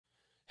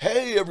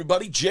Hey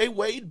everybody, Jay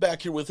Wade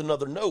back here with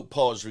another No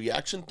Pause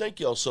reaction. Thank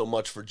you all so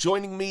much for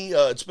joining me.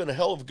 It's been a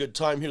hell of a good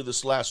time here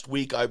this last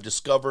week. I've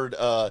discovered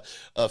a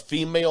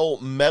female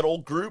metal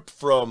group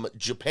from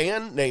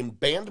Japan named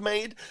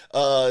BAND-MAID.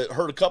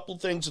 Heard a couple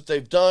of things that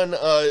they've done.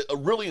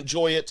 Really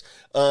enjoy it,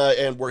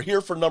 and we're here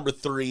for number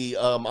 3.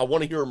 I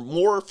want to hear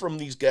more from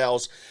these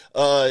gals.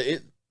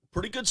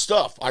 Pretty good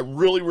stuff. I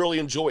really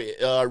enjoy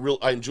it.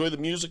 I enjoy the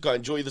music. I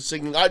enjoy the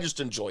singing. I just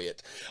enjoy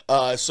it.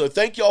 So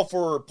thank y'all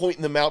for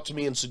pointing them out to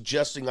me and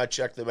suggesting I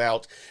check them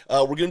out.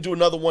 We're going to do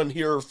another one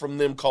here from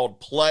them called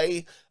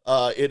Play.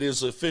 It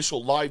is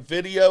official live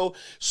video.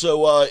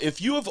 So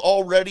if you have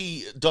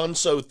already done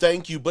so,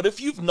 thank you. But if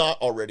you've not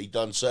already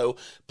done so,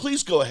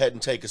 please go ahead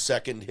and take a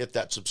second and hit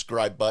that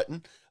subscribe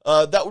button.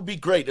 That would be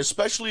great,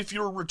 especially if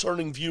you're a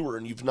returning viewer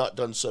and you've not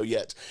done so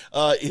yet.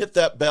 Hit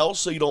that bell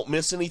so you don't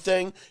miss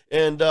anything.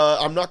 And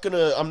I'm not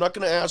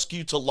gonna ask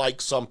you to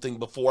like something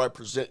before I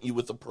present you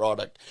with the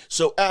product.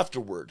 So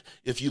afterward,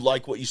 if you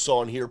like what you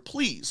saw in here,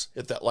 please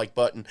hit that like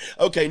button.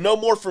 Okay, no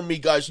more from me,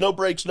 guys. No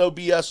breaks, no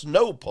BS,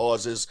 no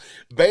pauses.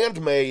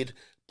 BAND-MAID,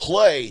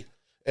 Play.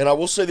 And I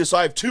will say this: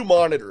 I have 2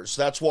 monitors.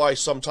 That's why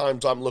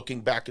sometimes I'm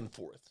looking back and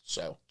forth.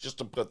 So just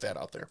to put that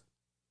out there.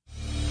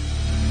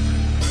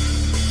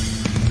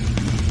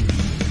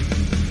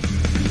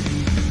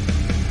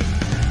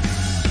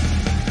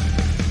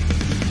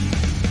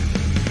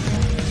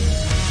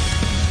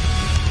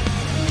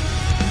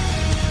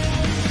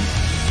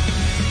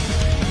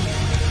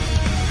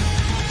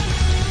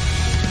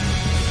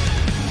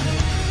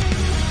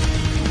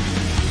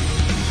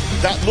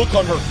 That look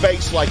on her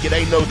face like it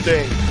ain't no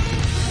thing.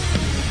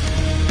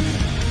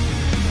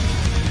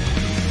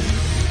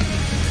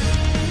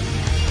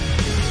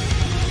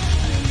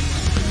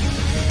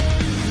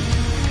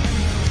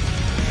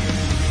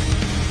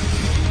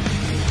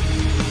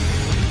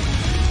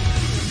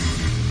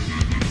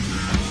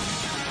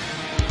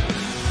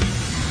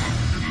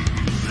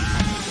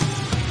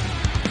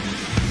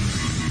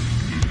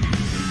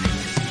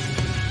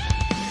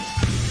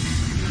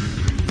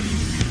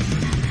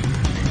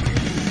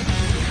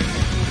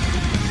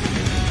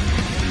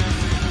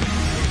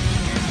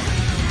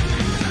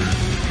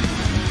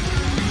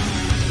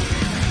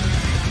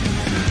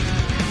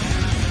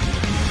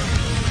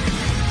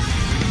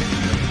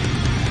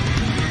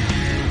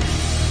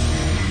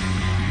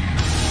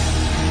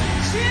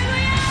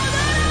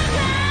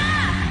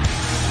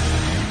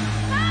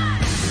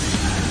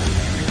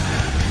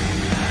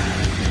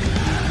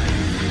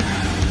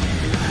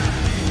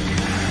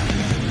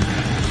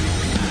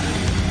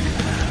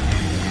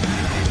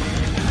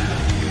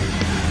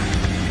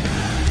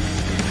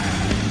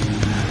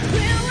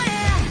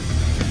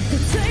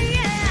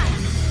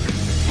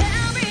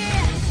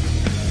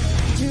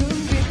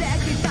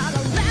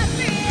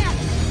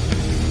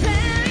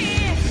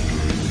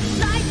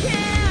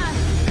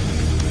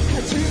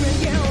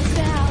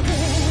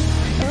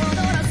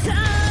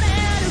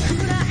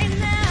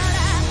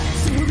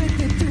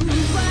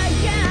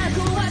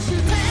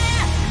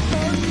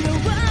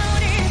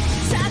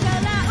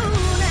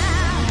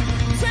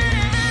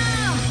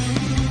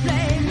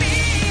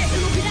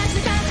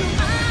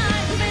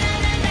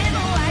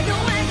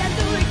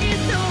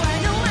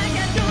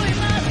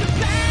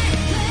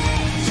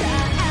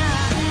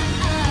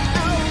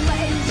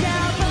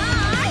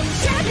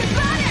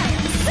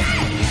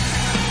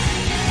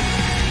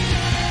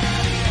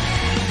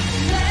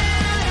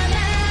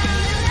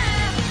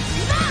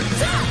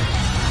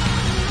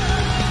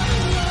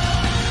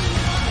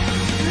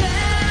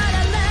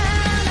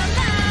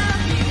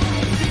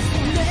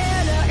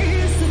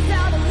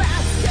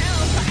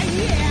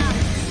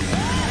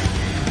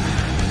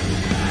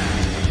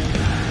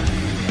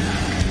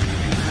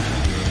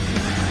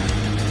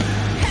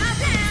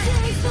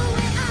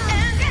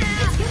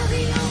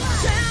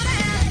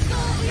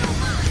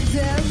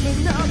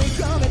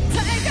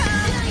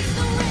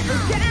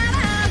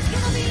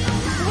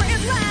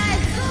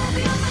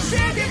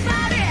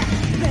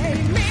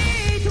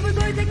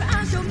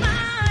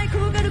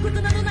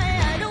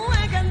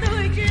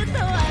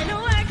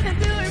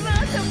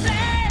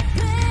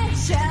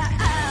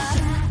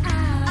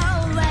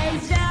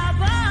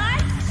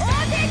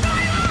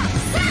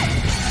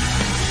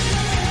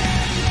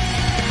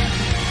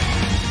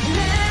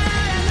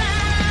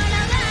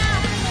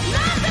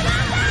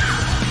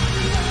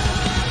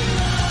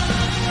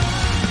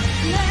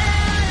 Yeah.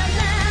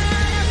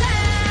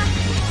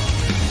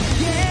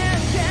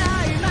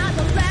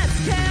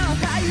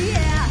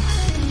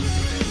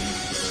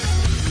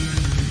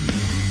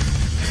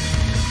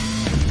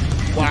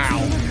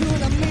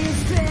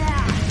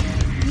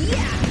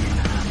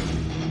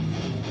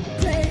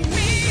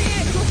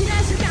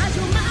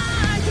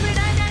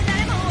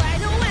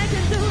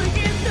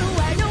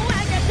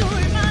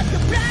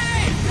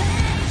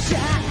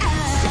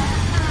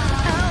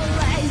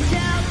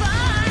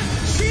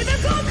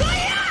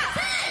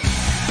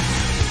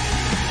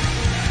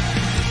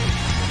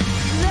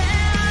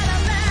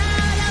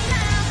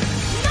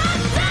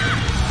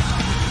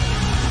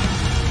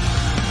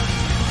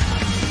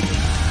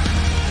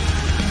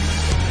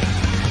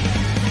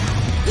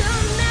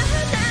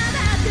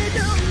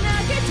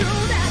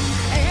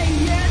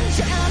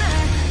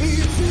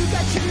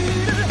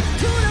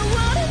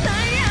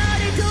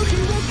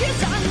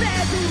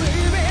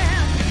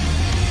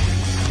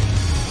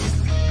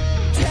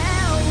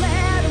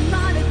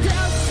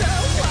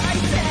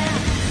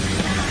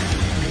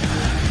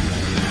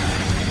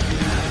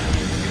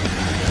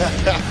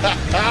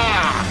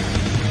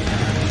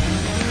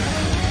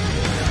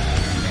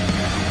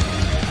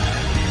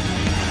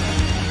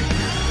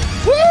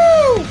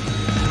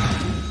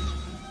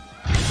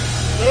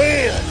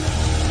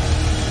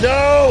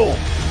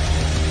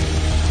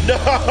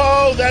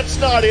 No, that's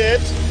not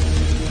it.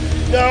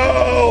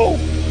 No.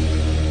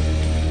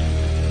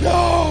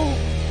 No.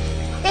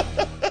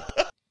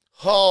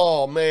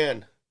 Oh,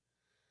 man.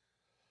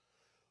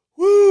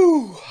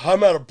 Woo.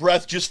 I'm out of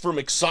breath just from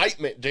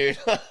excitement, dude.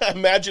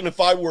 Imagine if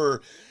I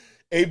were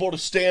able to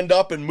stand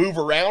up and move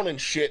around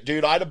and shit,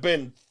 dude. I'd have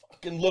been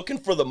fucking looking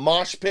for the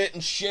mosh pit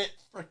and shit,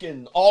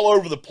 freaking all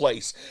over the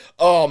place.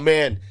 Oh,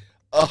 man.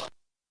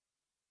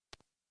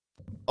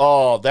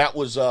 Oh, that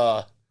was,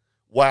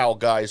 wow,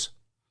 guys.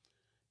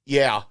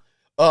 Yeah.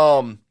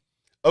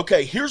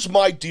 Okay, here's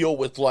my deal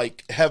with,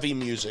 like, heavy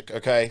music,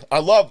 okay?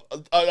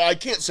 I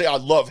can't say I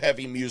love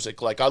heavy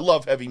music. Like, I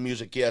love heavy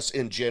music, yes,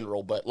 in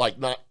general, but, like,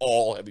 not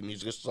all heavy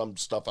music. There's some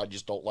stuff I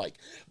just don't like.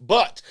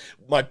 But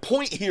my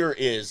point here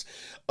is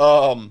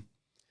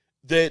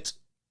that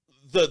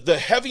the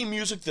heavy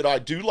music that I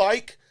do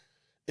like,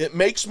 it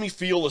makes me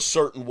feel a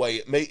certain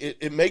way.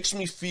 It makes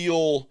me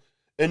feel,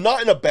 and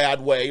not in a bad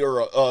way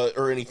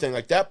or anything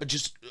like that, but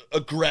just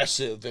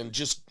aggressive and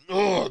just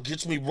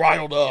gets me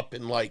riled up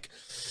and like,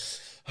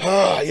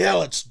 yeah,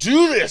 let's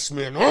do this,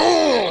 man.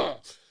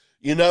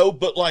 You know,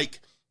 but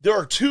like there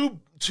are two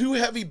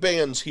heavy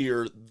bands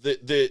here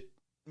that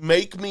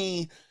make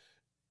me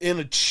in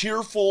a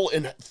cheerful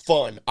and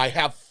fun. I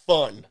have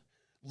fun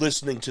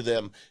listening to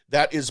them.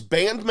 That is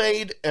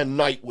BAND-MAID and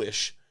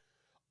Nightwish.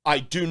 I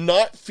do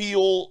not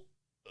feel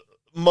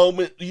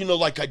moment, you know,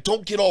 like I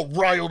don't get all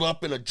riled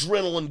up and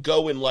adrenaline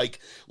going like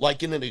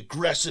in an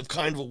aggressive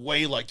kind of a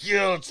way, like,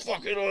 yeah, let's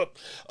fuck it up.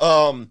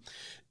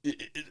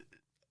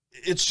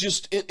 It's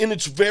just, and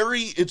it's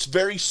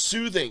very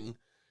soothing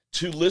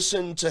to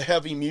listen to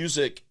heavy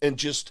music and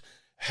just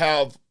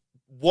have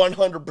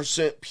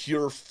 100%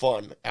 pure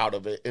fun out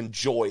of it and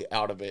joy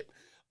out of it.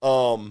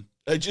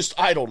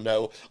 I don't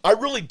know. I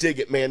really dig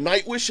it, man.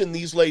 Nightwish and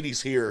these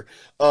ladies here,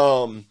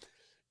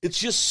 it's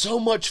just so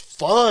much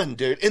fun,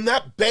 dude. And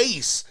that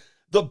bass,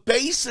 the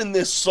bass in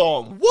this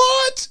song,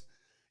 what?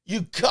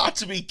 You got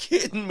to be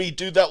kidding me,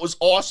 dude. That was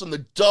awesome.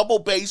 The double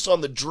bass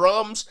on the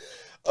drums.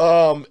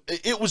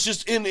 It was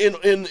just in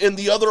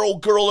the other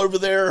old girl over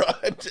there.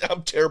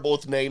 I'm terrible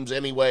with names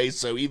anyway,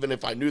 so even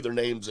if I knew their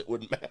names, it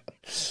wouldn't matter.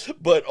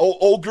 But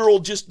old girl,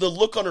 just the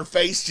look on her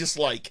face, just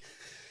like,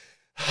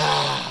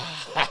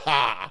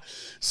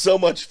 so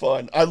much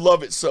fun. I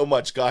love it so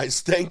much,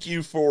 guys. Thank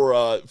you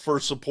for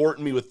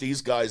supporting me with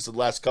these guys the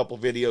last couple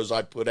videos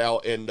I put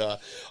out, and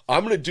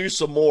I'm gonna do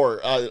some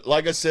more.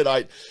 Like I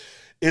said,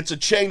 it's a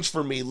change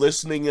for me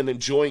listening and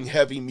enjoying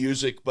heavy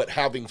music, but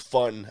having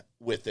fun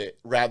with it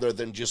rather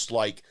than just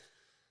like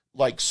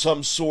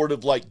some sort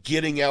of like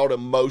getting out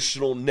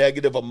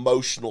negative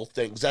emotional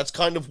things. That's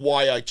kind of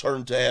why I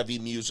turn to heavy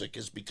music,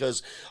 is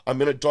because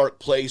I'm in a dark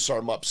place, or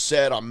I'm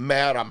upset, I'm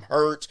mad, I'm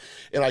hurt,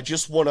 and I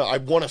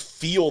want to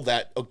feel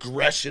that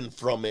aggression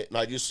from it, and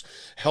I just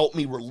help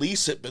me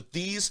release it. But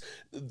these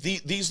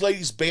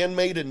ladies,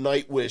 BAND-MAID and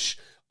Nightwish,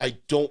 I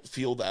don't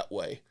feel that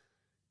way.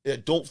 I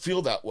don't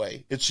feel that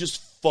way. It's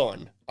just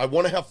fun. I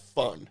want to have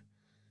fun,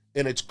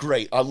 and it's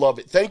great. I love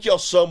it. Thank y'all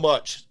so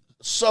much.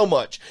 So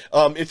much.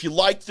 If you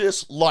like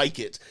this, like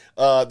it.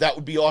 That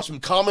would be awesome.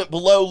 Comment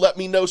below. Let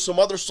me know some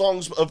other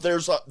songs of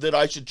theirs that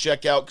I should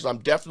check out, because I'm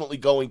definitely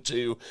going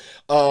to.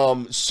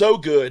 So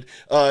good.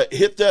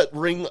 Hit that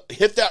ring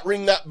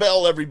that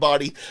bell,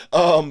 everybody.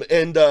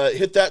 And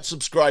hit that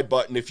subscribe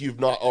button if you've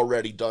not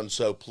already done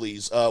so,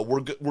 please.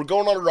 We're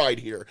going on a ride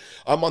here.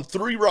 I'm on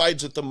 3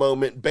 rides at the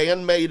moment.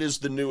 BAND-MAID is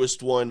the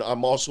newest one.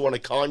 I'm also on a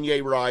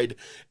Kanye ride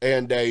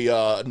and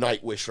a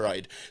Nightwish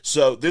ride.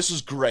 So this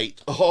is great.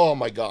 Oh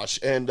my gosh.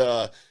 And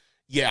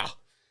yeah,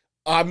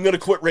 I'm gonna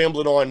quit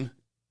rambling on,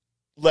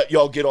 let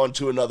y'all get on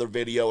to another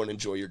video and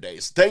enjoy your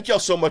days. Thank y'all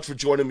so much for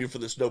joining me for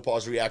this no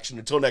pause reaction.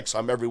 Until next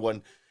time,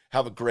 everyone,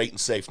 have a great and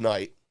safe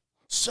night.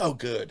 So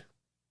good.